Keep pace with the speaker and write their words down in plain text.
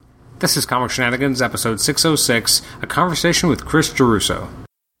This is Comic Shenanigans, episode 606, a conversation with Chris Geruso.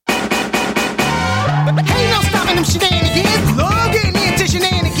 Ain't no stopping them shenanigans. Love getting into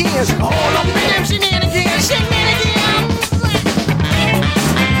shenanigans. All up in them shenanigans. Shenanigans.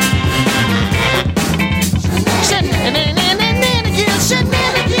 Shenanigans. Shenanigans. Shenanigans.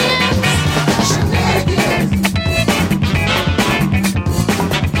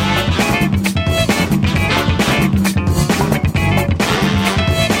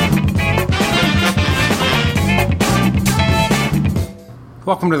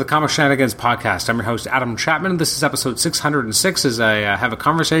 Welcome to the Comic Shenanigans podcast. I'm your host, Adam Chapman. This is episode 606 as I have a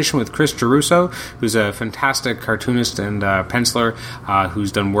conversation with Chris Geruso, who's a fantastic cartoonist and penciler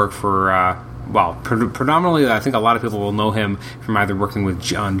who's done work for... predominantly, I think a lot of people will know him from either working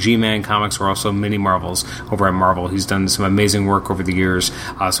with on G-Man comics or also Mini Marvels over at Marvel. He's done some amazing work over the years,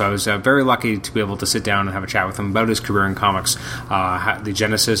 so I was very lucky to be able to sit down and have a chat with him about his career in comics, the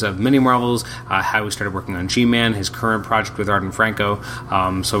genesis of Mini Marvels, how he started working on G-Man, his current project with Arden Franco.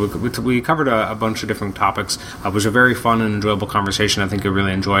 So we covered a bunch of different topics. It was a very fun and enjoyable conversation. I think you'll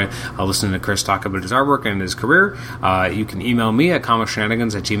really enjoy listening to Chris talk about his artwork and his career. You can email me at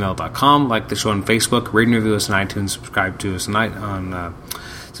comicshenanigans@gmail.com, like the show on Facebook, rate and review us on iTunes, subscribe to us on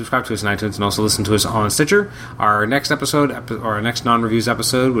iTunes, and also listen to us on Stitcher. Our next episode, or our next non-reviews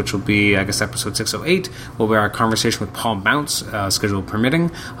episode, which will be, I guess, episode 608, will be our conversation with Paul Bounce, schedule permitting.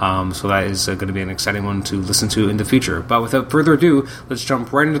 So that is going to be an exciting one to listen to in the future. But without further ado, let's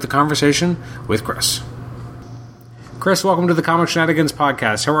jump right into the conversation with Chris. Chris, welcome to the Comic Shenanigans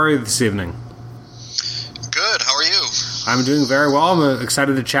podcast. How are you this evening? Good. How are you? I'm doing very well. I'm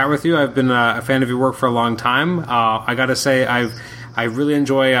excited to chat with you. I've been a fan of your work for a long time. I got to say, I really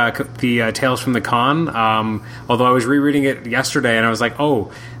enjoy the Tales from the Con, although I was rereading it yesterday, and I was like,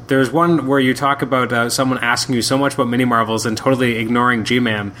 oh, there's one where you talk about someone asking you so much about Mini Marvels and totally ignoring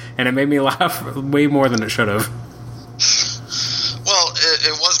G-Man, and it made me laugh way more than it should have. Well,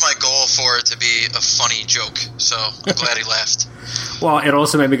 it was my goal for it to be a funny joke, so I'm glad he laughed. Well, it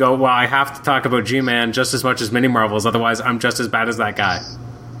also made me go, well, I have to talk about G-Man just as much as Mini Marvels, otherwise I'm just as bad as that guy.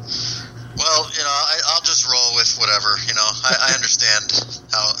 Well, I'll just roll with whatever, I understand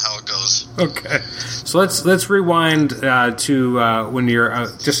how it goes. Okay. So let's rewind to when you're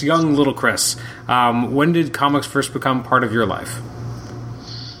just young little Chris. When did comics first become part of your life?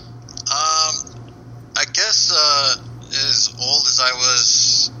 I guess as old as I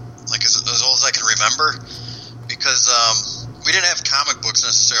was, like as old as I can remember, because we didn't have comic books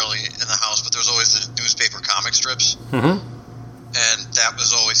necessarily in the house, but there was always the newspaper comic strips. Mm-hmm. And that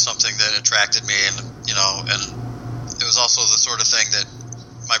was always something that attracted me, and it was also the sort of thing that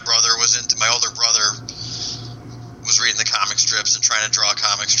my brother was into. My older brother was reading the comic strips and trying to draw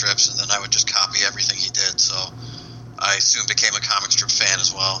comic strips, and then I would just copy everything he did. So I soon became a comic strip fan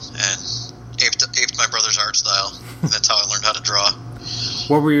as well, and aped my brother's art style. That's how I learned how to draw.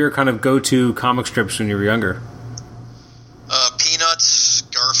 What were your kind of go-to comic strips when you were younger? Peanuts,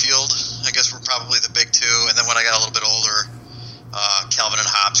 Garfield, I guess were probably the big two. And then when I got a little bit older, Calvin and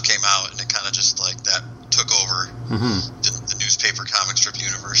Hobbes came out, and it kind of just like that took over the newspaper comic strip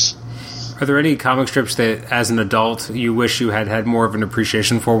universe. Are there any comic strips that, as an adult, you wish you had more of an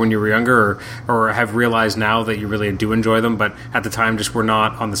appreciation for when you were younger, or have realized now that you really do enjoy them, but at the time just were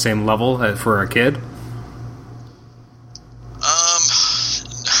not on the same level for a kid?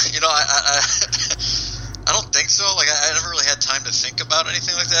 I don't think so. Like, I never really had time to think about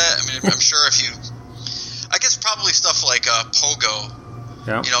anything like that. I mean, I'm sure I guess probably stuff like Pogo,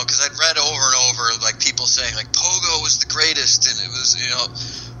 yeah. Because I'd read over and over, like, people saying, like, Pogo was the greatest, and it was,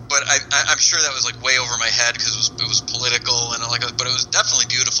 but I'm sure that was, like, way over my head because it was political, and but it was definitely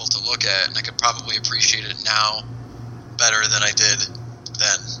beautiful to look at, and I could probably appreciate it now better than I did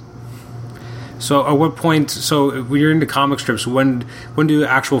then. So at what point, so when you're into comic strips, when do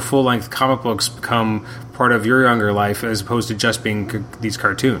actual full-length comic books become part of your younger life as opposed to just being these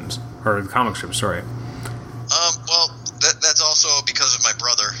cartoons, or comic strips, sorry? Well, that's also because of my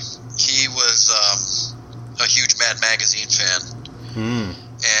brother. He was a huge Mad Magazine fan,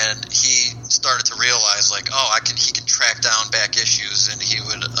 and he started to realize, like, he can track down back issues, and he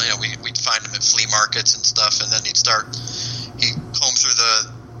would, we'd find him at flea markets and stuff, and then he'd comb through the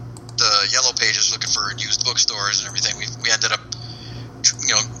yellow pages looking for used bookstores and everything. We ended up,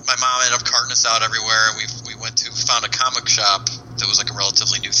 my mom ended up carting us out everywhere, and we found a comic shop that was like a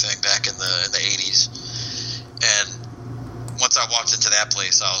relatively new thing back in the 80s. And once I walked into that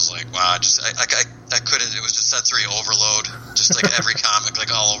place, I was like, wow, I couldn't, it was just sensory overload, just like every comic, like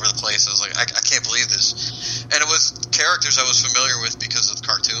all over the place. I was like, I can't believe this. And it was characters I was familiar with because of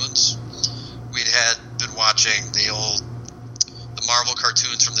cartoons. We'd had been watching the the Marvel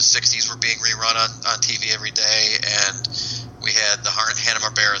cartoons from the 60s were being rerun on TV every day, and we had the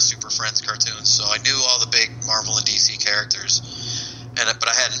Hanna-Barbera Super Friends cartoons, so I knew all the big Marvel and DC characters, but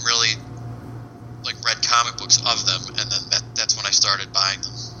I hadn't really read comic books of them, and then that's when I started buying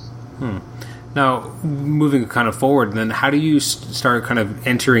them. Now, moving kind of forward, then how do you start kind of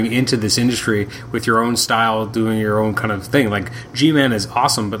entering into this industry with your own style, doing your own kind of thing? Like, G-Man is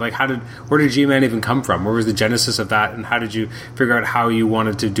awesome, but where did G-Man even come from? Where was the genesis of that, and how did you figure out how you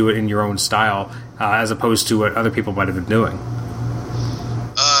wanted to do it in your own style, as opposed to what other people might have been doing?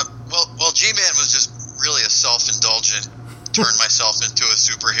 Well, G-Man was just really a self-indulgent, turn myself into a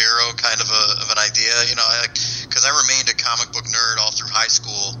superhero kind of an idea, because I remained a comic book nerd all through high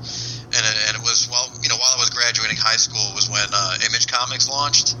school. And it was, while I was graduating high school was when Image Comics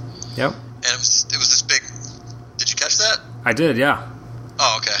launched. Yep. And it was this big... Did you catch that? I did, yeah.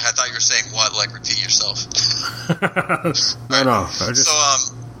 Oh, okay. I thought you were saying what, like repeat yourself. No.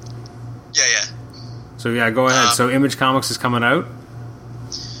 Yeah. So, yeah, go ahead. So Image Comics is coming out?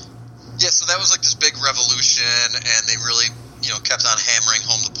 Yeah, so that was like this big revolution, and they really, kept on hammering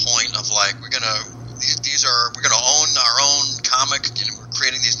home the point of we're gonna own our own comic, we're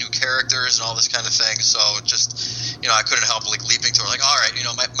creating these new characters and all this kind of thing. So just, I couldn't help leaping to it. All right,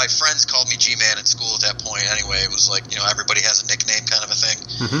 my friends called me G-Man at school at that point. Anyway, it was everybody has a nickname kind of a thing.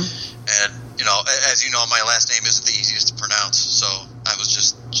 Mm-hmm. And as you know, my last name isn't the easiest to pronounce, so I was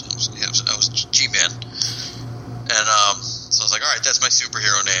G-Man. And so I was like, all right, that's my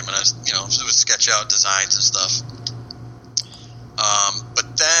superhero name, and it would sketch out designs and stuff.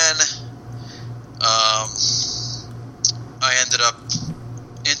 But then I ended up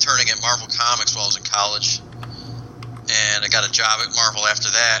interning at Marvel Comics while I was in college, and I got a job at Marvel after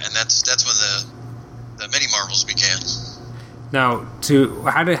that, and that's when the mini Marvels began. Now,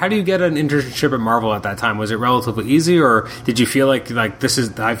 how do you get an internship at Marvel at that time? Was it relatively easy, or did you feel like this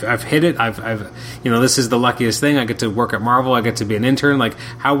is I've hit it? This is the luckiest thing. I get to work at Marvel. I get to be an intern. Like,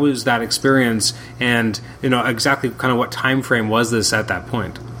 how was that experience? And exactly kind of what time frame was this at that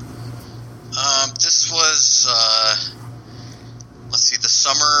point? This was the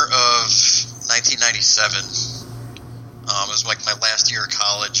summer of 1997. It was my last year of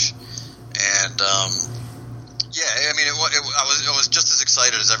college, and. Yeah, I mean, I was just as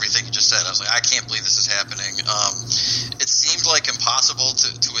excited as everything you just said. I was like, I can't believe this is happening. It seemed impossible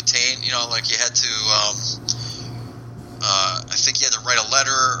to attain. You had to, I think you had to write a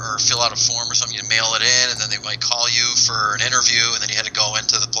letter or fill out a form or something. You mail it in, and then they might call you for an interview, and then you had to go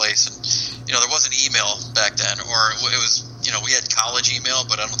into the place. And there wasn't email back then, or it was, we had college email,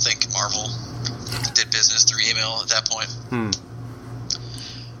 but I don't think Marvel did business through email at that point.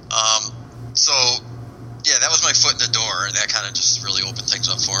 So. Yeah, that was my foot in the door, and that kind of just really opened things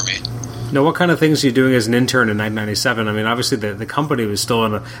up for me. Now, what kind of things are you doing as an intern in 1997? I mean, obviously the company was still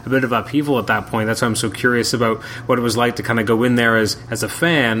in a bit of upheaval at that point. That's why I'm so curious about what it was like to kind of go in there as a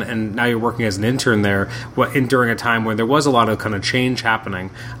fan, and now you're working as an intern there during a time when there was a lot of kind of change happening.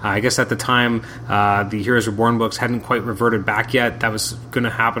 I guess at the time, the Heroes Reborn books hadn't quite reverted back yet. That was going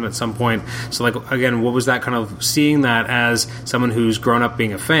to happen at some point. So, again, what was that kind of seeing that as someone who's grown up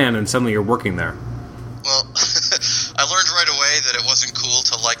being a fan and suddenly you're working there? Well, I learned right away that it wasn't cool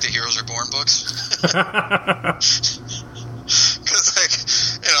to like the Heroes Reborn books.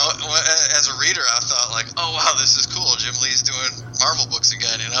 Because, as a reader, I thought, oh, wow, this is cool. Jim Lee's doing Marvel books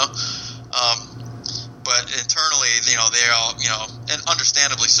again, But internally, they all, and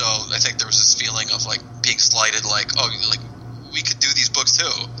understandably so, I think there was this feeling of, being slighted, we could do these books too.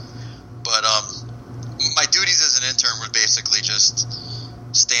 But my duties as an intern were basically just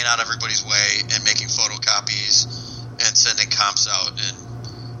staying out of everybody's way and making photocopies and sending comps out and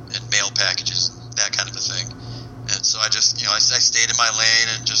mail packages, that kind of a thing. And so I just, I stayed in my lane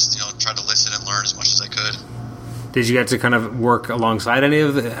and just, tried to listen and learn as much as I could. Did you get to kind of work alongside any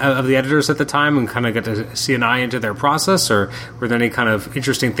of the editors at the time and kind of get to see an eye into their process, or were there any kind of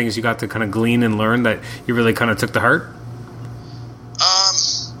interesting things you got to kind of glean and learn that you really kind of took to heart?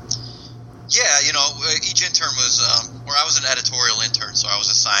 Yeah, each intern was, I was an editorial intern, so I was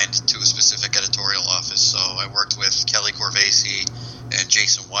assigned to a specific editorial office. So I worked with Kelly Corvese and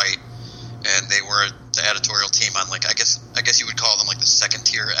Jason White, and they were the editorial team on I guess you would call them the second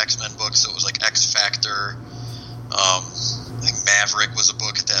tier X-Men books. So it was X Factor. I think Maverick was a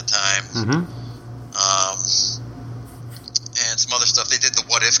book at that time. Mm-hmm. And some other stuff. They did the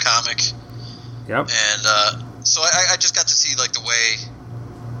What If comic. Yep. And so I just got to see the way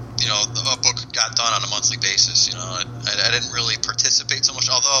a book got done on a monthly basis. I didn't really participate so much,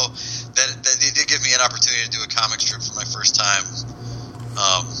 although they did give me an opportunity to do a comic strip for my first time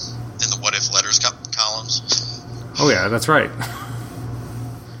in the What If Letters columns. Oh yeah, that's right.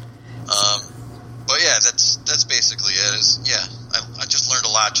 basically it. I just learned a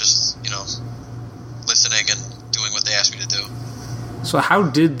lot just, listening and doing what they asked me to do. So how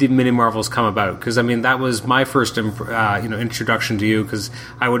did the Mini Marvels come about? Because, I mean, that was my first introduction to you, because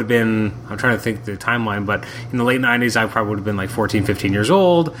I would have been, I'm trying to think the timeline, but in the late 90s, I probably would have been like 14, 15 years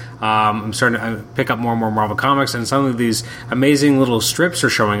old. I'm starting to pick up more and more Marvel Comics, and some of these amazing little strips are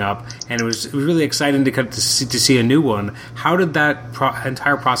showing up, and it was really exciting to see a new one. How did that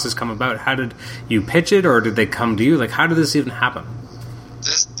entire process come about? How did you pitch it, or did they come to you? Like, how did this even happen?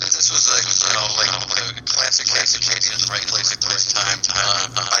 This was a classic case of being in the right place at the right time.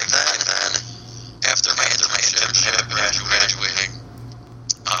 By then, after my internship, graduating,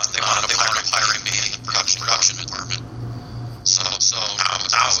 they wound up hiring me in the production department. So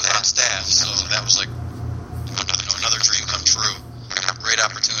now I was on staff. So that was like another dream come true. Great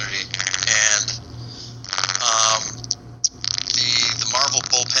opportunity. And the Marvel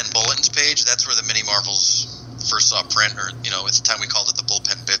Bullpen Bulletins page, that's where the Mini Marvels first saw print, or at the time we called it the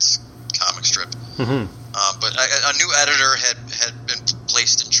Bullpen Bits comic strip. Mm-hmm. But a new editor had been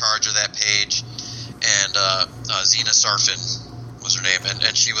placed in charge of that page, and Zena Sarfin was her name,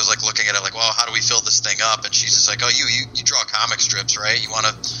 and she was like looking at it like, well, how do we fill this thing up? And she's just like, oh, you draw comic strips, right? You want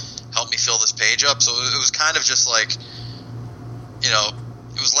to help me fill this page up? So it was kind of just like,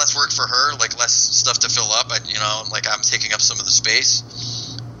 it was less work for her, like less stuff to fill up. Like I'm taking up some of the space.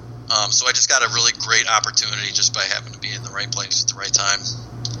 So I just got a really great opportunity just by having to be in the right place at the right time.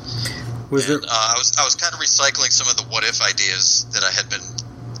 I was kind of recycling some of the what if ideas that I had been,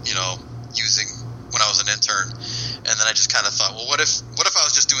 using when I was an intern, and then I just kind of thought, well, what if I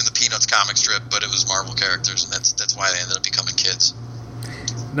was just doing the Peanuts comic strip, but it was Marvel characters, and that's why they ended up becoming kids.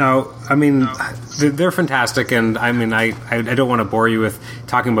 No, I mean, they're fantastic, and I mean, I don't want to bore you with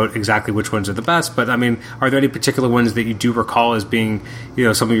talking about exactly which ones are the best, but I mean, are there any particular ones that you do recall as being,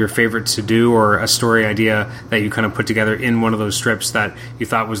 some of your favorites to do, or a story idea that you kind of put together in one of those strips that you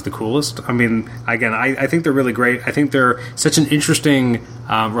thought was the coolest? I mean, again, I think they're really great. I think they're such an interesting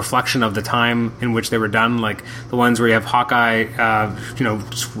reflection of the time in which they were done, like the ones where you have Hawkeye,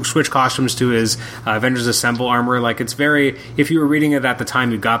 switch costumes to his Avengers Assemble armor. Like, it's very, if you were reading it at the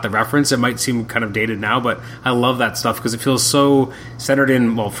time you got the reference, it might seem kind of dated now, but I love that stuff because it feels so centered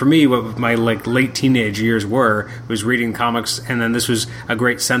in, well, for me, what my late teenage years was reading comics, and then this was a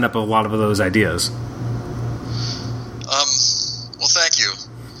great send up of a lot of those ideas. Well, thank you.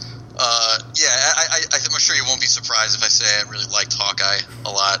 I'm sure you won't be surprised if I say I really liked Hawkeye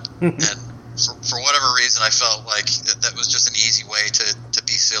a lot, and for whatever reason, I felt like that was just an easy way to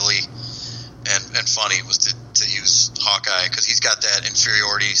be silly and funny, was to use Hawkeye, because he's got that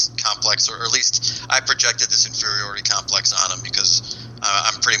inferiority complex, or at least I projected this inferiority complex on him because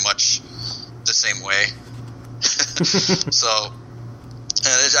I'm pretty much the same way. So,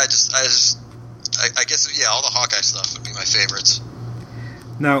 and I guess all the Hawkeye stuff would be my favorites.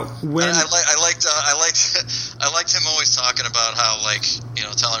 Now, when I liked him always talking about how,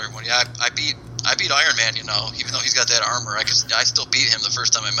 telling everyone, I beat Iron Man, even though he's got that armor, I still beat him the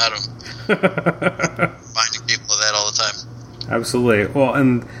first time I met him. Reminding people of that all the time. Absolutely. Well,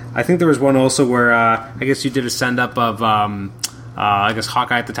 and I think there was one also where I guess you did a send up of I guess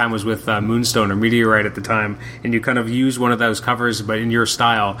Hawkeye at the time was with Moonstone or Meteorite at the time, and you kind of used one of those covers, but in your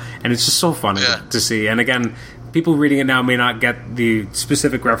style, and it's just so funny to see. And again, people reading it now may not get the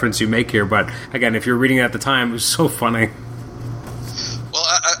specific reference you make here, but again, if you're reading it at the time, it was so funny. Well,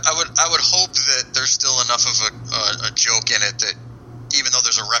 I would hope that there's still enough of a joke in it that even though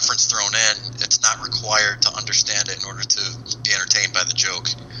there's a reference thrown in, it's not required to understand it in order to be entertained by the joke.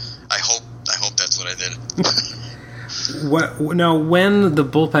 I hope that's what I did. Now, when the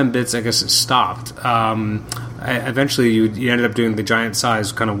Bullpen Bits, I guess, stopped, eventually you ended up doing the giant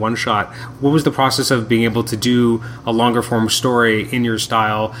size kind of one shot. What was the process of being able to do a longer form story in your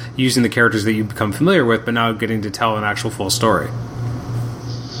style, using the characters that you become familiar with, but now getting to tell an actual full story?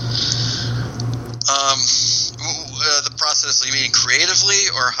 The process, you mean creatively,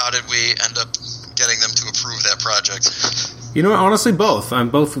 or how did we end up getting them to approve that project? Honestly, both.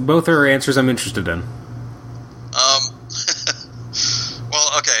 Both are answers I'm interested in.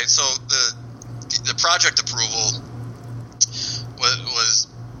 Well, okay, so the project approval was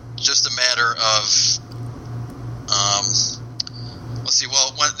just a matter of, let's see,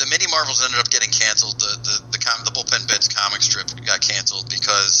 well, when the Mini Marvels ended up getting canceled, the Bullpen Bits comic strip got canceled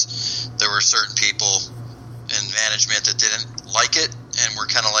because there were certain people in management that didn't like it and were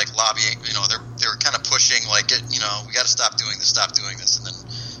kind of like lobbying, they were kind of pushing, like, we got to stop doing this, and then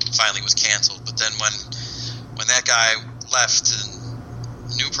finally it was canceled. But then when that guy left and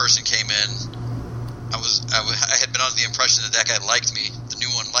a new person came in, I had been under the impression that guy liked me, the new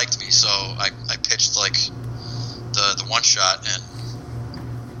one liked me, so I pitched like the one shot, and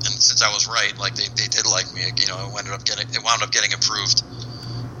since I was right, like they did like me, you know, it wound up getting approved,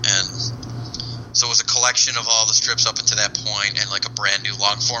 and so it was a collection of all the strips up until that point, and like a brand new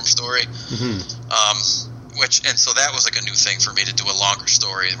long form story. So that was like a new thing for me to do a longer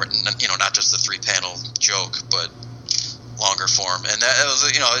story, you know, not just the 3-panel joke, but longer form. And that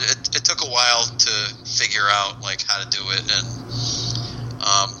was, you know, it took a while to figure out like how to do it, and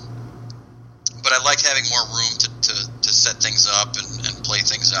but I liked having more room to set things up and play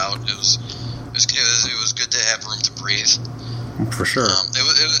things out. It was good to have room to breathe. For sure.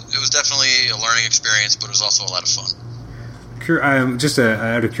 It was definitely a learning experience, but it was also a lot of fun. Just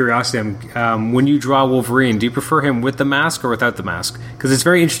out of curiosity, when you draw Wolverine, do you prefer him with the mask or without the mask? Because it's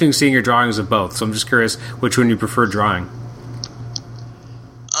very interesting seeing your drawings of both. So I'm just curious which one you prefer drawing.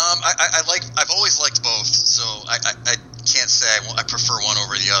 I've always liked both, so I can't say I prefer one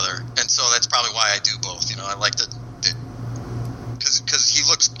over the other, and so that's probably why I do both. You know, I like because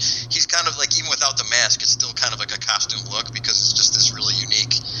he's kind of like, even without the mask, it's still kind of like a costume look, because it's just this really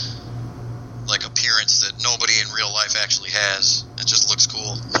unique like appearance that nobody in real life actually has. It just looks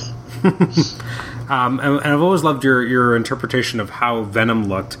cool. And I've always loved your interpretation of how Venom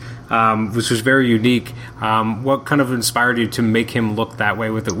looked, which was very unique. What kind of inspired you to make him look that way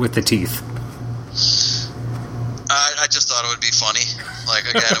with the teeth? I just thought it would be funny. Like,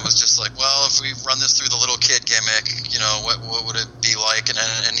 again, it was just like, well, if we run this through the little kid gimmick, you know, what would it be like?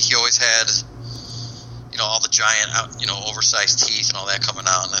 And he always had, you know, all the giant, you know, oversized teeth and all that coming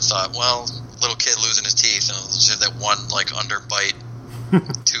out. And I thought, well, little kid losing his teeth, and it'll just have that one like underbite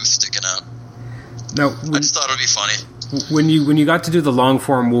tooth sticking out. Now, I just thought it would be funny. When you got to do the long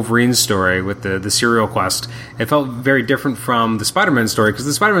form Wolverine story with the serial quest, it felt very different from the Spider-Man story, because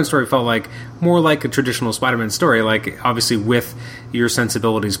the Spider-Man story felt like more like a traditional Spider-Man story, like obviously with your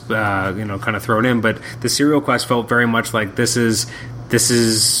sensibilities, you know, kind of thrown in. But the serial quest felt very much like this is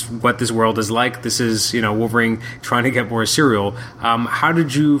what this world is like. This is, you know, Wolverine trying to get more serial. How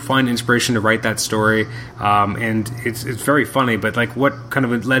did you find inspiration to write that story? And it's very funny, but like, what kind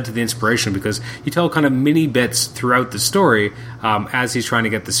of led to the inspiration? Because you tell kind of mini bits throughout the story as he's trying to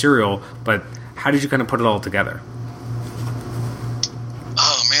get the serial, but how did you kind of put it all together?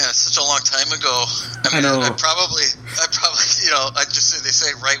 Oh man, it's such a long time ago. I know. I probably, you know, they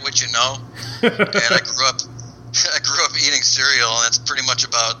say write what you know, and I grew up eating cereal, and that's pretty much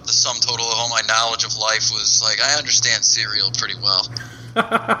about the sum total of all my knowledge of life. Was like, I understand cereal pretty well. So,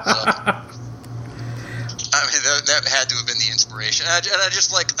 I mean, that had to have been the inspiration. And I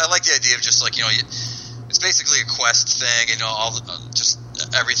just like the idea of just like, you know, it's basically a quest thing. You know, just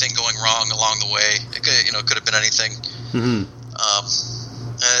everything going wrong along the way. It could, you know, could have been anything. Mm-hmm.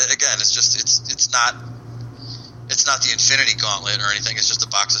 Again, it's not the Infinity Gauntlet or anything. It's just a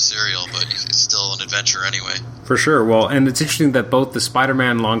box of cereal, but it's still an adventure anyway. For sure. Well, and it's interesting that both the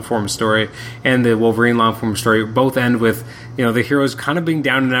Spider-Man long-form story and the Wolverine long-form story both end with, you know, the heroes kind of being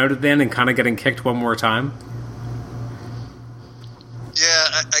down and out at the end and kind of getting kicked one more time.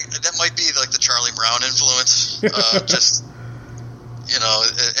 Yeah, that might be like the Charlie Brown influence. Just, you know,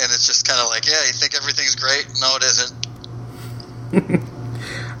 and it's just kind of like, yeah, you think everything's great? No, it isn't.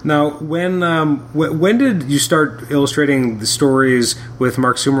 Now, when did you start illustrating the stories with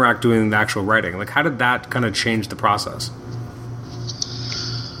Mark Sumerak doing the actual writing? Like, how did that kind of change the process?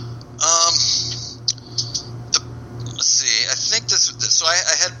 Let's see. I think so I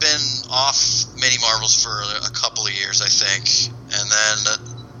had been off Mini Marvels for a couple of years, I think, and then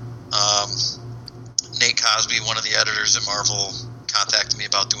Nate Cosby, one of the editors at Marvel, contacted me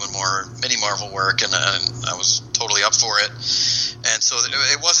about doing more Mini Marvel work, and I was totally up for it. And so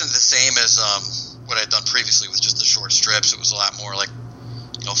it wasn't the same as what I'd done previously with just the short strips. It was a lot more like,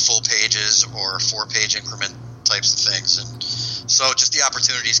 you know, full pages or 4-page increment types of things. And so just the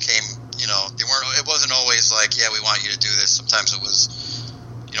opportunities came, you know, it wasn't always like, yeah, we want you to do this. Sometimes it was,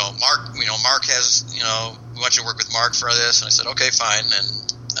 you know, Mark has, you know, we want you to work with Mark for this. And I said, okay, fine. And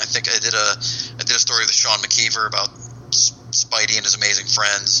I think I did a story with Sean McKeever about Spidey and his amazing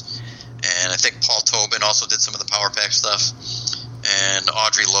friends. And I think Paul Tobin also did some of the Power Pack stuff. And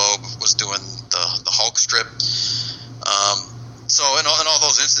Audrey Loeb was doing the Hulk strip. So in all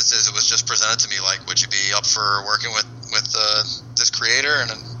those instances, it was just presented to me like, would you be up for working with this creator?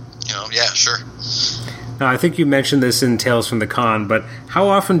 And, you know, yeah, sure. Now, I think you mentioned this in Tales from the Con, but how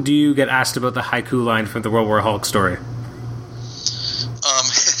often do you get asked about the haiku line from the World War Hulk story?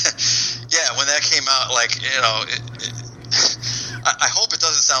 Yeah, when that came out, like, you know, I hope it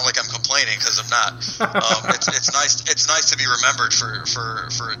doesn't sound like I'm complaining, because I'm not. It's nice. It's nice to be remembered for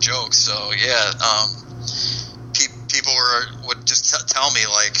a joke. So yeah, people would just tell me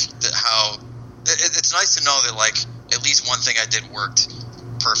like how it's nice to know that like at at least one thing I did worked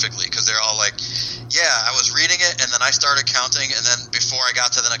perfectly, because they're all like, yeah, I was reading it, and then I started counting, and then before I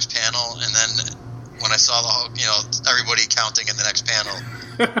got to the next panel, and then when I saw everybody counting in the next panel,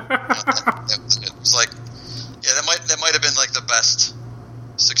 it was like, yeah, that might have been like the best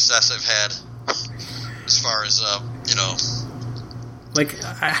success I've had as far as Like,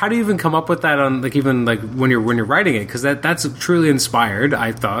 how do you even come up with that on, like, even like when you're writing it? Because that's truly inspired,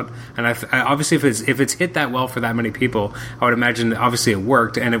 I thought, and I obviously if it's hit that well for that many people, I would imagine obviously it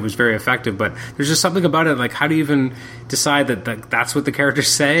worked and it was very effective. But there's just something about it. Like, how do you even decide that that's what the characters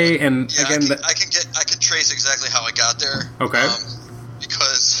say? And yeah, again, I can trace exactly how I got there. Okay,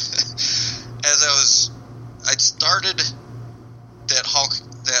 because I'd started that Hulk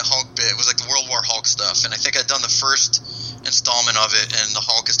bit. It was like the World War Hulk stuff, and I think I'd done the first installment of it, and the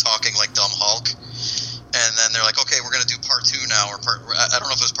Hulk is talking like dumb Hulk, and then they're like, okay, we're going to do part 2 now, or I don't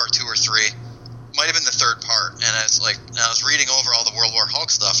know if it was part 2 or 3, might have been the third part, and I was reading over all the World War Hulk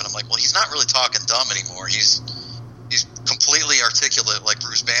stuff, and I'm like, well, he's not really talking dumb anymore, he's completely articulate like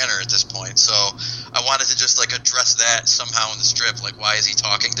Bruce Banner at this point, so I wanted to just like address that somehow in the strip, like, why is he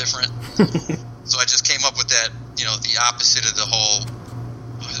talking different? So I just came up with that, the opposite of the whole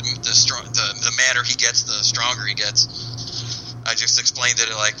the madder he gets, the stronger he gets. I just explained it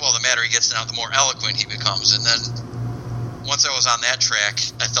like, well, the madder he gets now, the more eloquent he becomes. And then once I was on that track,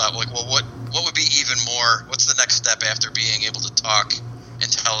 I thought, like, well, what would be even more? What's the next step after being able to talk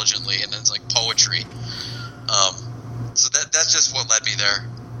intelligently? And then it's like poetry. So that's just what led me there.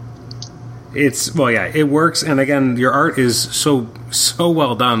 It works, and again, your art is so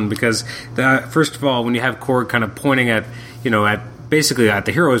well done, because first of all, when you have Korg kind of pointing at basically at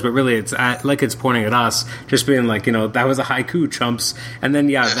the heroes, but really it's pointing at us, just being like, that was a haiku, chumps. And then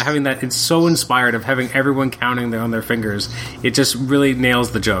having that, it's so inspired of having everyone counting on their fingers. It just really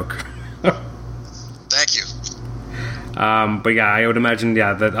nails the joke. Thank you. But yeah, I would imagine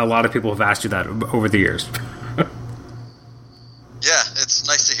that a lot of people have asked you that over the years. Yeah, it's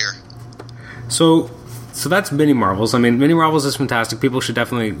nice to hear. So that's Mini Marvels. I mean, Mini Marvels is fantastic. People should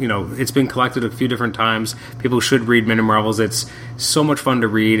definitely, it's been collected a few different times. People should read Mini Marvels. It's so much fun to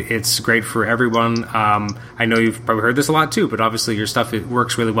read. It's great for everyone. I know you've probably heard this a lot too, but obviously your stuff, it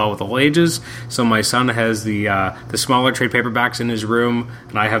works really well with all ages. So my son has the smaller trade paperbacks in his room,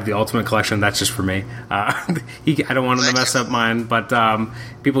 and I have the Ultimate Collection. That's just for me. I don't want him to mess up mine, but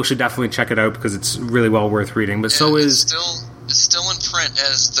people should definitely check it out, because it's really well worth reading. But It's still in print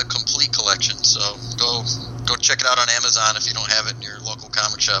as the complete collection, so go check it out on Amazon if you don't have it in your local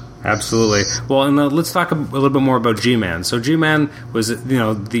comic shop. Absolutely. Well, and let's talk a little bit more about G-Man. So G-Man was,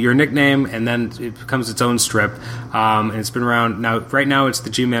 your nickname, and then it becomes its own strip, and it's been around now. Right now, it's the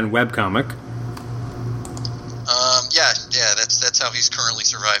G-Man webcomic. Yeah, that's how he's currently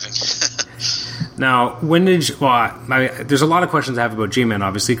surviving. Now, there's a lot of questions I have about G-Man,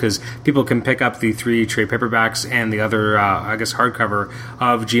 obviously, because people can pick up the 3 trade paperbacks and the other, hardcover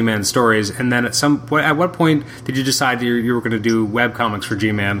of G-Man stories. And then at what point did you decide that you were going to do webcomics for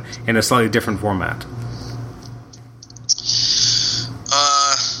G-Man in a slightly different format?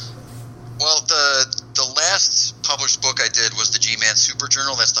 Well, the last published book I did was the G-Man Super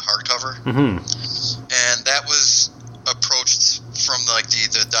Journal. That's the hardcover. Mm-hmm. And that was approached from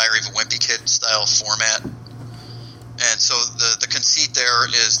the Diary of a Wimpy Kid style format, and so the conceit there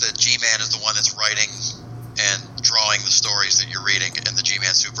is that G-Man is the one that's writing and drawing the stories that you're reading in the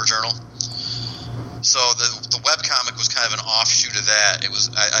G-Man Super Journal. So the webcomic was kind of an offshoot of that. It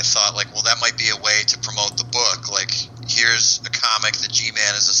was I thought, like, well, that might be a way to promote the book. Like, here's a comic that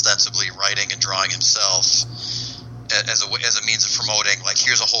G-Man is ostensibly writing and drawing himself as a means of promoting. Like,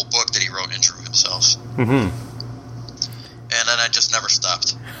 here's a whole book that he wrote and drew himself. Mm-hmm. And then I just never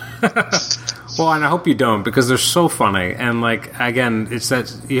stopped. Well, and I hope you don't, because they're so funny. And, like, again, it's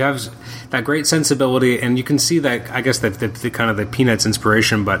that you have that great sensibility, and you can see that, I guess, the kind of the Peanuts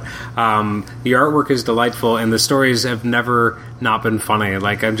inspiration, but the artwork is delightful, and the stories have never not been funny.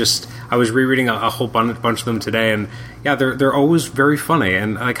 Like, I was rereading a whole bunch of them today, and, yeah, they're always very funny.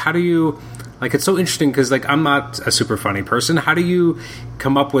 And, like, how do you... Like, it's so interesting because, like, I'm not a super funny person. How do you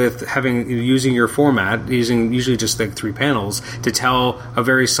come up with using your format, using usually just like 3 panels, to tell a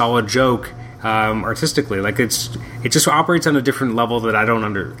very solid joke artistically? Like, it just operates on a different level that I don't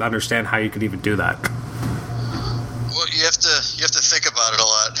understand how you could even do that. Well, you have to think about it a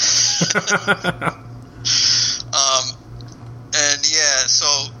lot. And yeah, so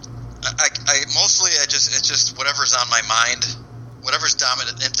I mostly it's just whatever's on my mind, whatever's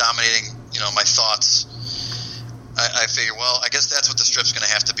dominating. My thoughts, I figure, well, I guess that's what the strip's going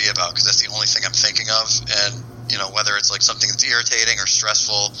to have to be about, because that's the only thing I'm thinking of. And, whether it's like something that's irritating or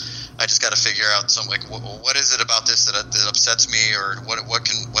stressful, I just got to figure out some like what is it about this that upsets me, or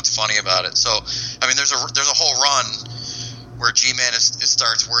what's funny about it. So I mean, there's a whole run where G-Man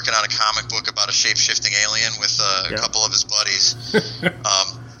starts working on a comic book about a shape-shifting alien with a couple of his buddies.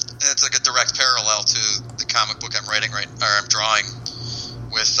 And it's like a direct parallel to the comic book I'm drawing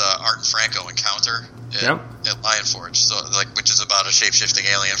with Art and Franco Encounter at Lion Forge. So which is about a shape-shifting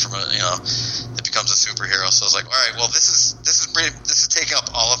alien from that becomes a superhero. So I was like, all right, well, this is taking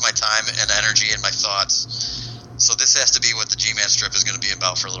up all of my time and energy and my thoughts. So this has to be what the G-Man strip is going to be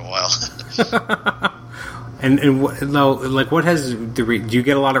about for a little while. And now, like, what has do you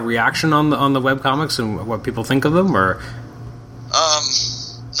get a lot of reaction on the webcomics and what people think of them, or?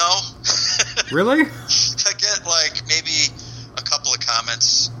 No. Really? I get like maybe a couple of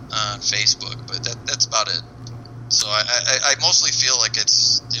comments on Facebook, but that's about it. So I mostly feel like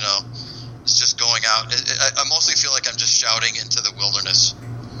it's it's just going out. I mostly feel like I'm just shouting into the wilderness.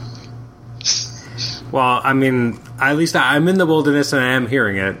 Well, I mean, at least I'm in the wilderness and I am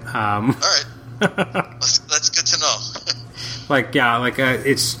hearing it. All right. That's good to know.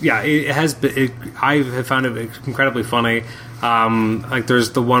 It has been. I have found it incredibly funny. Like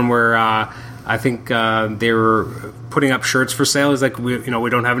there's the one where I think they were putting up shirts for sale. He's like, we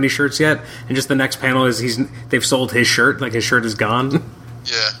don't have any shirts yet, and just the next panel is they've sold his shirt. Like his shirt is gone.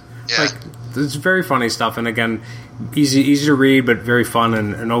 Yeah. Like it's very funny stuff, and again, easy to read, but very fun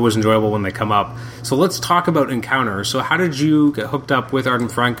and always enjoyable when they come up. So let's talk about Encounter. So how did you get hooked up with Art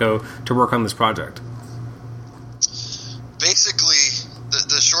and Franco to work on this project? Basically,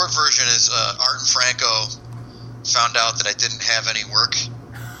 the short version is Art and Franco found out that I didn't have any work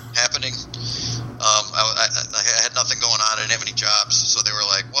happening. I had nothing going on. I didn't have any jobs, so they were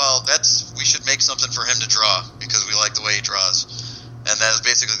like, well, we should make something for him to draw because we like the way he draws. And that is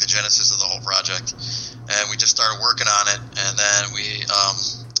basically the genesis of the whole project. And we just started working on it, and then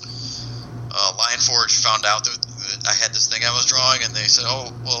Lion Forge found out that I had this thing I was drawing, and they said, oh,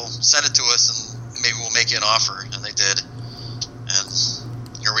 well, send it to us, and maybe we'll make you an offer. And they did, and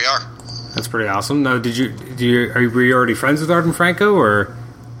here we are. That's pretty awesome. Now, were you already friends with Art and Franco, or?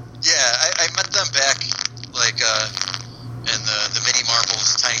 Yeah, I met them back, in the Mini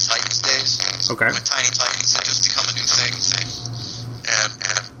Marbles Tiny Titans days. Okay. When Tiny Titans had just become a new thing. And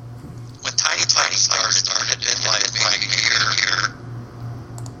when Tiny Titans started, it had been like a year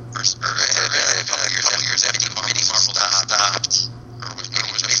or a couple years after Mini Marvel stopped, or was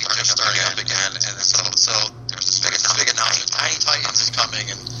maybe just starting up again. And so there was this big announcement: Tiny Titans is coming,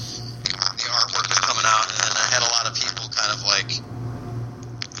 and the artwork was coming out. And then I had a lot of people kind of like,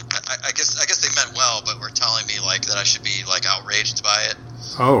 I guess they meant well, but were telling me like that I should be like outraged by it.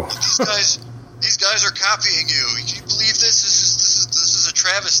 Oh, these guys are copying you. Can you believe this? This is a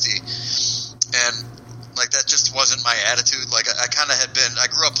travesty. And like that just wasn't my attitude. Like I kind of I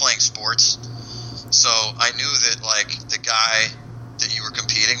grew up playing sports, so I knew that like the guy that you were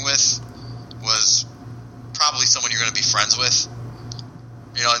competing with was probably someone you're going to be friends with.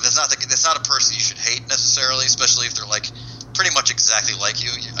 That's not a person you should hate necessarily, especially if they're like pretty much exactly like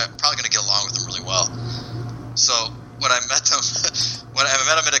you. I'm probably going to get along with them really well. So when I met them,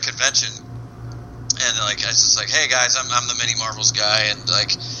 at a convention. And like I was just like, hey guys, I'm the Mini Marvels guy, and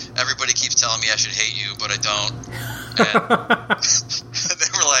like everybody keeps telling me I should hate you, but I don't. And they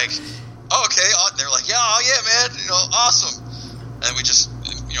were like, oh, okay. And they were like, yeah, man, awesome. And we just,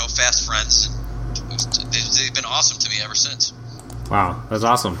 fast friends. They've been awesome to me ever since. Wow, that's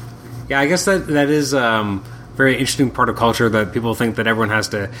awesome. Yeah, I guess that is very interesting part of culture that people think that everyone has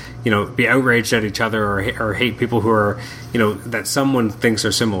to, be outraged at each other or hate people who are, that someone thinks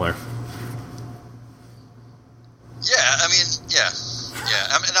are similar.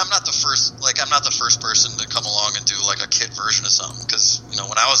 And I'm not the first person to come along and do like a kid version of something, because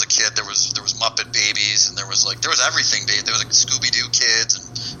when I was a kid there was Muppet Babies, and there was everything. There was like Scooby Doo kids and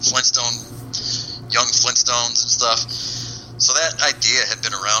young Flintstones and stuff. So that idea had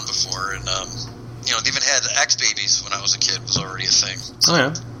been around before, and they even had X Babies when I was a kid, was already a thing. Oh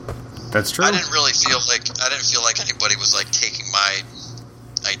yeah, that's true. I didn't feel like anybody was like taking my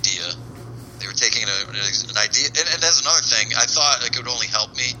idea. They were taking an idea, and that's another thing. I thought like it would only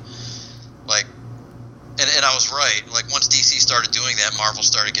help me, like, and I was right. Like once DC started doing that, Marvel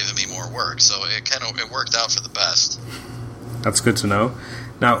started giving me more work, so it worked out for the best. That's good to know.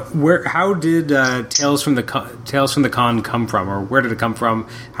 Now, how did Tales from the Con come from, or where did it come from?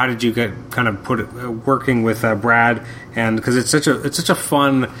 How did you get kind of put it working with Brad? And because it's such a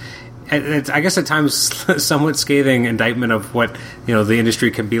fun it's, I guess at times somewhat scathing indictment of what the industry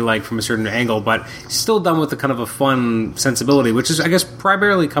can be like from a certain angle, but still done with a kind of a fun sensibility, which is, I guess,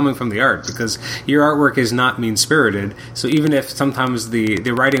 primarily coming from the art, because your artwork is not mean-spirited. So even if sometimes the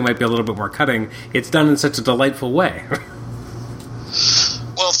writing might be a little bit more cutting, it's done in such a delightful way.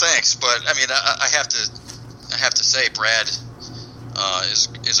 Well, thanks, but I mean, I have to say, Brad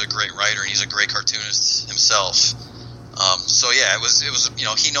is a great writer, and he's a great cartoonist himself. So yeah, it was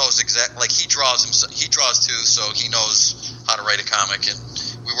he knows he draws too, so he knows how to write a comic, and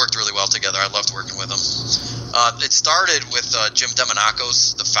we worked really well together. I loved working with him. It started with Jim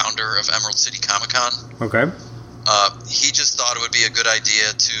Demonakos, the founder of Emerald City Comic Con. Okay. He just thought it would be a good idea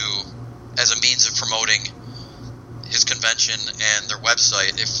as a means of promoting his convention and their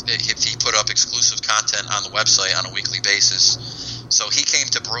website, if he put up exclusive content on the website on a weekly basis. So he came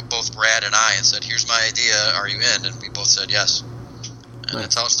to both Brad and I and said, "Here's my idea. Are you in?" And we both said yes. And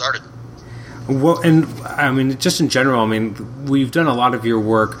that's how it started. Well, and I mean, just in general, I mean, we've done a lot of your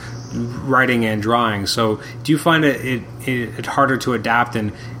work writing and drawing. So do you find it harder to adapt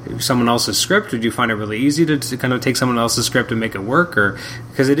in someone else's script, or do you find it really easy to kind of take someone else's script and make it work? Or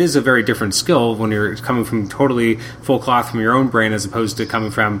because it is a very different skill when you're coming from totally full cloth from your own brain, as opposed to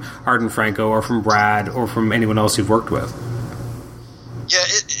coming from Arden Franco or from Brad or from anyone else you've worked with. Yeah,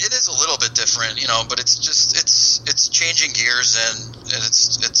 it is a little bit different, but it's just it's changing gears, and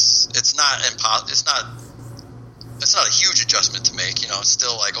it's not a huge adjustment to make. It's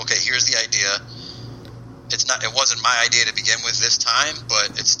still like, okay, here's the idea. It wasn't my idea to begin with this time,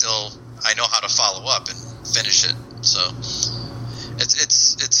 but it's still, I know how to follow up and finish it. So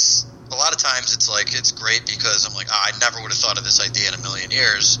it's a lot of times it's like, it's great because I'm like, I never would have thought of this idea in a million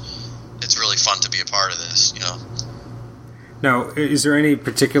years. It's really fun to be a part of this, Now, is there any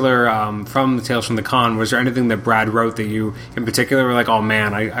particular, from the Tales from the Con, was there anything that Brad wrote that you, in particular, were like, oh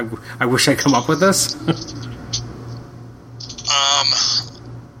man, I wish I'd come up with this?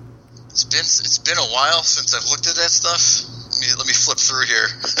 It's been a while since I've looked at that stuff. Let me flip through here.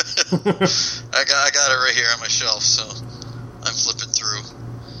 I got it right here on my shelf, so I'm flipping through.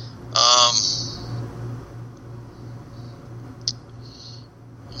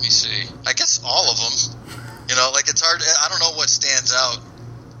 Let me see. I guess all of them. It's hard. I don't know what stands out.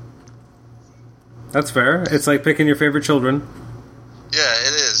 That's fair. It's like picking your favorite children. Yeah,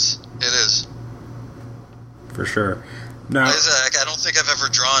 it is. It is. For sure. Now, I don't think I've ever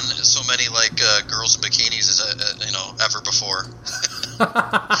drawn so many girls in bikinis as ever before.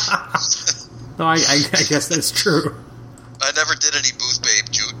 No, I guess that's true. I never did any Booth Babe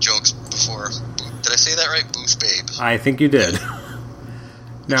jokes before. Did I say that right? Booth Babe. I think you did.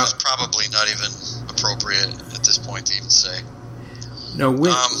 Now, which is probably not even appropriate at this point to even say. No,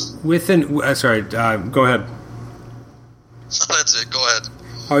 sorry, go ahead. That's it. Go ahead.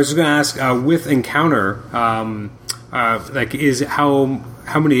 I was just going to ask, with Encounter, is how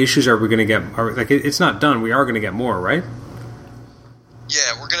many issues are we going to get? It's not done. We are going to get more, right?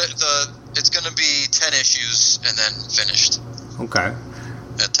 Yeah, it's going to be 10 issues and then finished. Okay.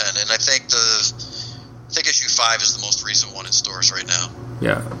 At 10, and I think issue 5 is the most recent one in stores right now.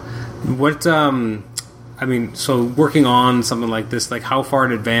 Yeah. What? So working on something like this, how far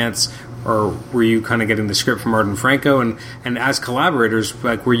in advance, or were you kind of getting the script from Arden Franco, and as collaborators,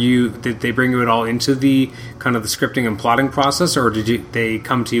 did they bring you at all into the kind of the scripting and plotting process, or did they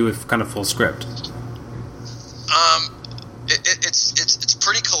come to you with kind of full script? It's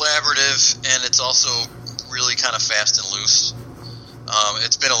pretty collaborative, and it's also really kind of fast and loose.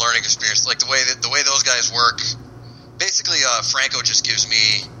 It's been a learning experience. Like the way those guys work. Basically, Franco gives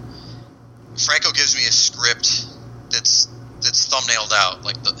me a script that's thumbnailed out.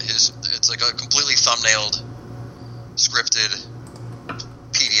 It's like a completely thumbnailed, scripted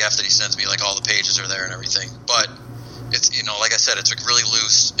PDF that he sends me. All the pages are there and everything. But it's like I said, it's really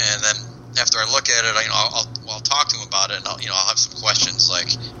loose. And then after I look at it, I'll talk to him about it, and I'll have some questions like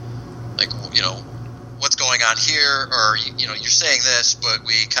what's going on here, or you're saying this, but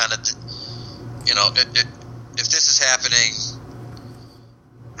we kind of if this is happening,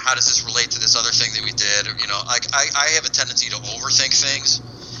 how does this relate to this other thing that we did? Or, I have a tendency to overthink things,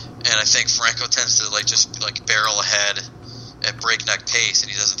 and I think Franco tends to just barrel ahead at breakneck pace,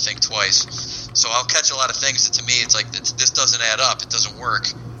 and he doesn't think twice. So I'll catch a lot of things that to me it's like this doesn't add up, it doesn't work,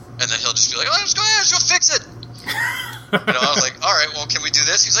 and then he'll just be like, "Oh, let's go fix it." I was like, "All right, well, can we do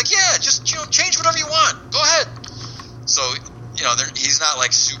this?" He's like, "Yeah, just change whatever you want. Go ahead." So he's not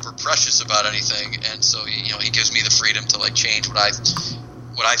super precious about anything, and so he gives me the freedom to change what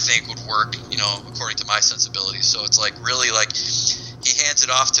I think would work, according to my sensibilities. So it's really he hands it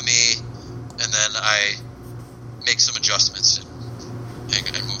off to me, and then I make some adjustments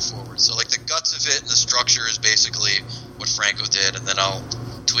and move forward. So like the guts of it and the structure is basically what Franco did, and then I'll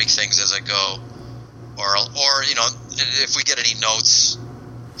tweak things as I go, or if we get any notes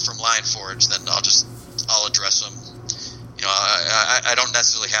from Lion Forge, then I'll address them. I don't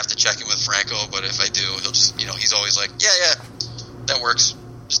necessarily have to check in with Franco, but if I do, he'll just he's always like, yeah, that works.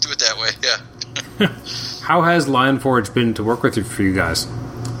 Just do it that way. Yeah. How has Lion Forge been to work with for you guys?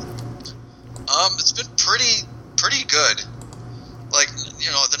 It's been pretty good. Like,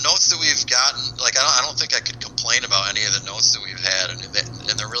 the notes that we've gotten, like, I don't think I could complain about any of the notes that we've had, and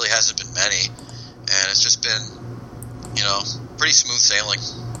there really hasn't been many, and it's just been, pretty smooth sailing.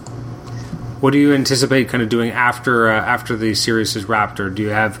 What do you anticipate kind of doing after the series is wrapped, or do you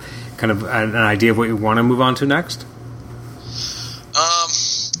have kind of an idea of what you want to move on to next?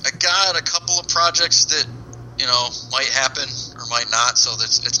 I got a couple of projects that, might happen or might not, so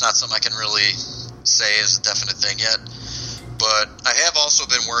it's not something I can really say is a definite thing yet. But I have also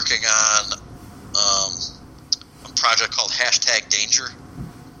been working on a project called #Danger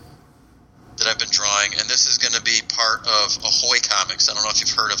that I've been drawing, and this is going to be part of Ahoy Comics. I don't know if you've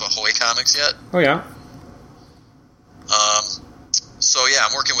heard of Ahoy Comics yet. Oh, yeah. So, yeah,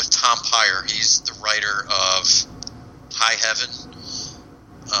 I'm working with Tom Pyre. He's the writer of High Heaven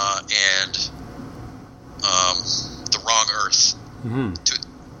and The Wrong Earth. Mm-hmm.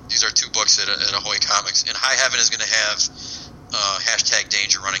 These are two books at Ahoy Comics. And High Heaven is going to have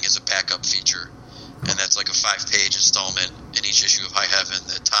 #Danger running as a backup feature. And that's like a 5-page installment in each issue of High Heaven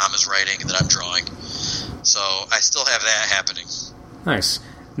that Tom is writing and that I'm drawing. So I still have that happening. Nice.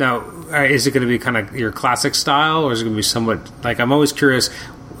 Now, is it going to be kind of your classic style, or is it going to be somewhat, like, I'm always curious,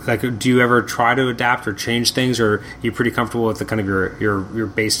 like, do you ever try to adapt or change things, or are you pretty comfortable with the kind of your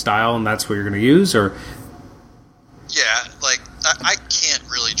base style and that's what you're going to use, or? Yeah, like, I can't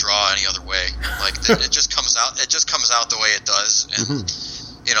really draw any other way. Like, it just comes out the way it does. And,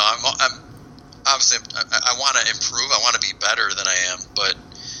 I'm obviously, I want to improve. I want to be better than I am, but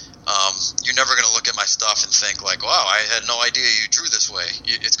you're never going to look at my stuff and think like, wow, I had no idea you drew this way.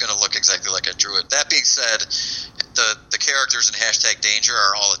 It's going to look exactly like I drew it. That being said, the characters in #Danger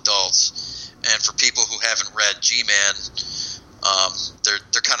are all adults, and for people who haven't read G-Man,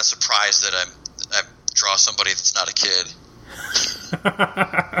 they're kind of surprised that I draw somebody that's not a kid.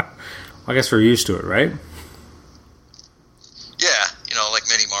 I guess we're used to it, right? Yeah, like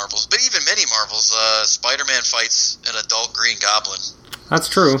mini Marvels. But even mini Marvels, Spider-Man fights an adult Green Goblin. That's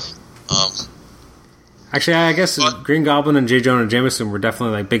true. Actually, I guess Green Goblin and J. Jonah Jameson were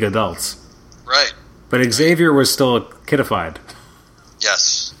definitely like big adults. Right. But Xavier was still kidified.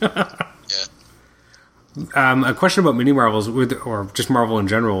 Yes. Yeah. A question about mini Marvels, or just Marvel in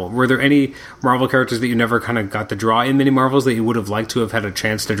general. Were there any Marvel characters that you never kind of got to draw in mini Marvels that you would have liked to have had a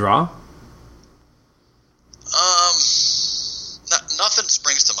chance to draw? Nothing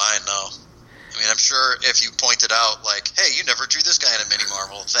springs to mind, no. I mean, I'm sure if you pointed out, like, hey, you never drew this guy in a mini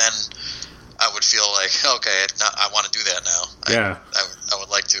Marvel, then I would feel like, okay, I want to do that now. Yeah. I would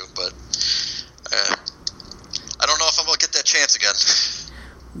like to, but I don't know if I'm going to get that chance again.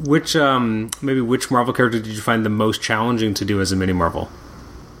 Which Marvel character did you find the most challenging to do as a mini Marvel?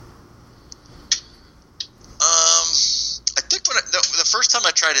 I think the first time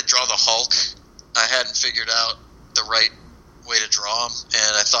I tried to draw the Hulk, I hadn't figured out the right way to draw him,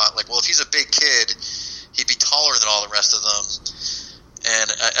 and I thought, like, well, if he's a big kid, he'd be taller than all the rest of them. And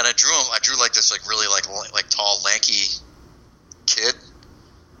I drew him. I drew like this, like, really like tall, lanky kid.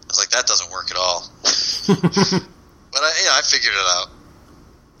 I was like, that doesn't work at all. But I figured it out.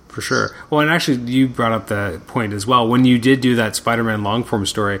 For sure. Well, and actually, you brought up the point as well. When you did do that Spider-Man long-form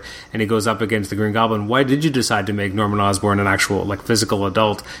story, and he goes up against the Green Goblin, why did you decide to make Norman Osborn an actual, like, physical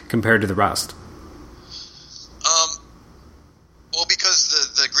adult compared to the rest? Well, because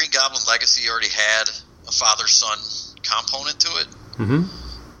the Green Goblin legacy already had a father-son component to it. Mm-hmm.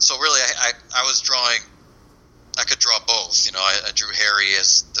 So really, I was drawing. I could draw both. I drew Harry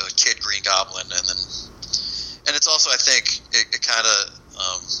as the kid Green Goblin, and it's also, I think, it kind of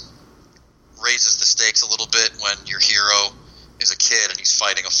raises the stakes a little bit when your hero is a kid and he's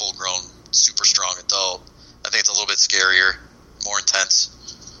fighting a full-grown, super strong adult. I think it's a little bit scarier, more intense.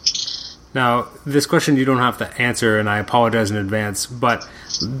 Now, this question you don't have to answer, and I apologize in advance, but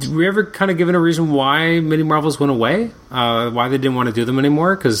were we ever kind of given a reason why mini Marvels went away? Why they didn't want to do them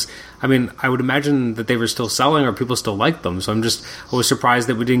anymore? Because, I mean, I would imagine that they were still selling or people still liked them, so I was surprised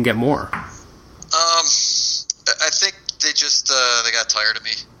that we didn't get more. I think they just, they got tired of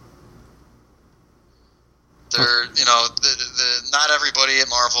me. They're, not everybody at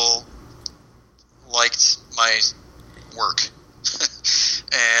Marvel liked my work.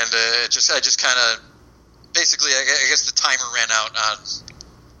 And I just kind of basically, I guess the timer ran out on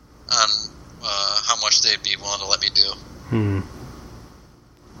how much they'd be willing to let me do.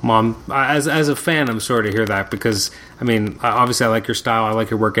 Mom, as a fan, I'm sorry to hear that, because, I mean, obviously I like your style, I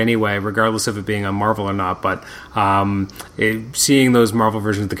like your work anyway, regardless of it being on Marvel or not, but seeing those Marvel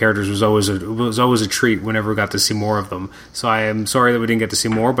versions of the characters was always a treat whenever we got to see more of them. So I am sorry that we didn't get to see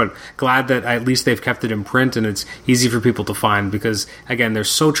more, but glad that at least they've kept it in print and it's easy for people to find, because, again, they're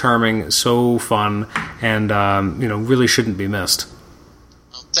so charming, so fun, and, really shouldn't be missed.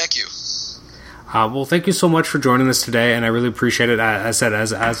 Thank you. Well, thank you so much for joining us today, and I really appreciate it. As I said,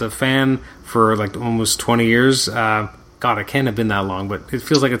 as a fan for like almost 20 years, God, I can't have been that long, but it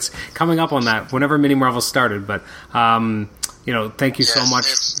feels like it's coming up on that whenever Mini Marvel started. But thank you so much.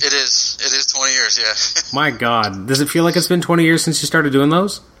 It is 20 years. Yeah. My God, does it feel like it's been 20 years since you started doing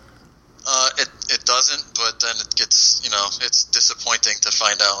those? It doesn't, but then it gets it's disappointing to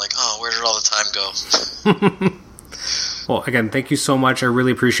find out like, oh, where did all the time go? Well, again, thank you so much. I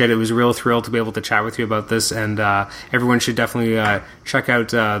really appreciate it. It was a real thrill to be able to chat with you about this, and everyone should definitely check out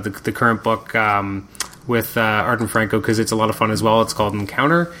the current book with Art and Franco, because it's a lot of fun as well. It's called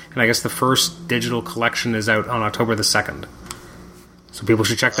Encounter, and I guess the first digital collection is out on October the 2nd. So people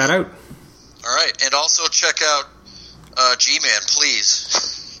should check that out. All right, and also check out G-Man,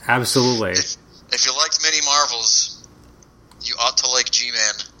 please. Absolutely. If you liked Mini Marvels, you ought to like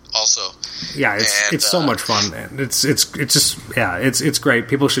G-Man also. Yeah, it's so much fun. It's great.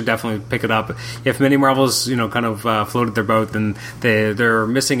 People should definitely pick it up. If Mini Marvels, kind of floated their boat, then they're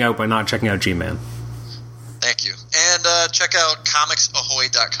missing out by not checking out G-Man. Thank you. And check out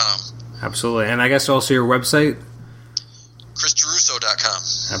comicsahoy.com. Absolutely. And I guess also your website?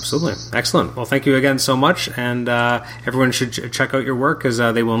 ChrisDerusso.com. Absolutely. Excellent. Well, thank you again so much, and everyone should check out your work, because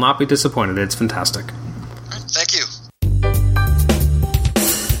they will not be disappointed. It's fantastic.